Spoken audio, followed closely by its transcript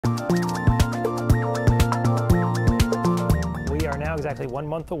exactly 1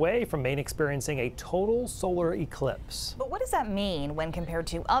 month away from Maine experiencing a total solar eclipse. But what does that mean when compared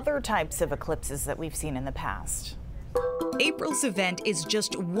to other types of eclipses that we've seen in the past? April's event is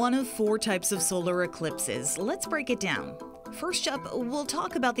just one of 4 types of solar eclipses. Let's break it down. First up, we'll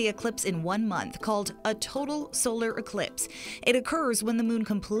talk about the eclipse in 1 month called a total solar eclipse. It occurs when the moon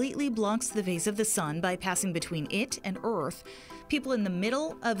completely blocks the face of the sun by passing between it and Earth. People in the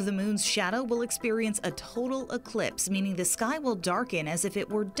middle of the moon's shadow will experience a total eclipse, meaning the sky will darken as if it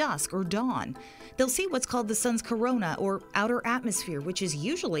were dusk or dawn. They'll see what's called the sun's corona, or outer atmosphere, which is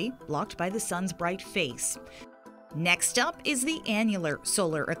usually blocked by the sun's bright face. Next up is the annular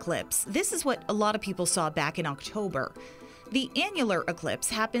solar eclipse. This is what a lot of people saw back in October. The annular eclipse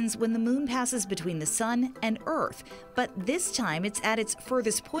happens when the moon passes between the sun and Earth, but this time it's at its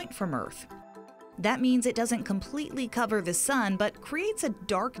furthest point from Earth. That means it doesn't completely cover the sun, but creates a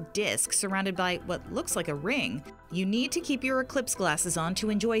dark disk surrounded by what looks like a ring. You need to keep your eclipse glasses on to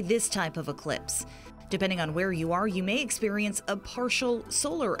enjoy this type of eclipse. Depending on where you are, you may experience a partial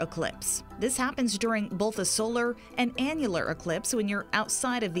solar eclipse. This happens during both a solar and annular eclipse when you're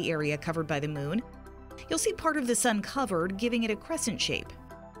outside of the area covered by the moon. You'll see part of the sun covered, giving it a crescent shape.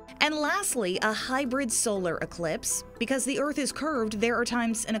 And lastly, a hybrid solar eclipse. Because the Earth is curved, there are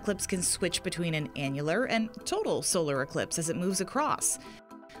times an eclipse can switch between an annular and total solar eclipse as it moves across.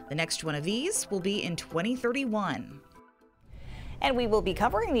 The next one of these will be in 2031. And we will be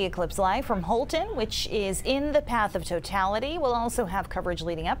covering the eclipse live from Houlton, which is in the path of totality. We'll also have coverage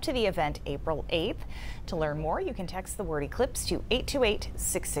leading up to the event April 8th. To learn more, you can text the word eclipse to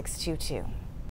 828-6622.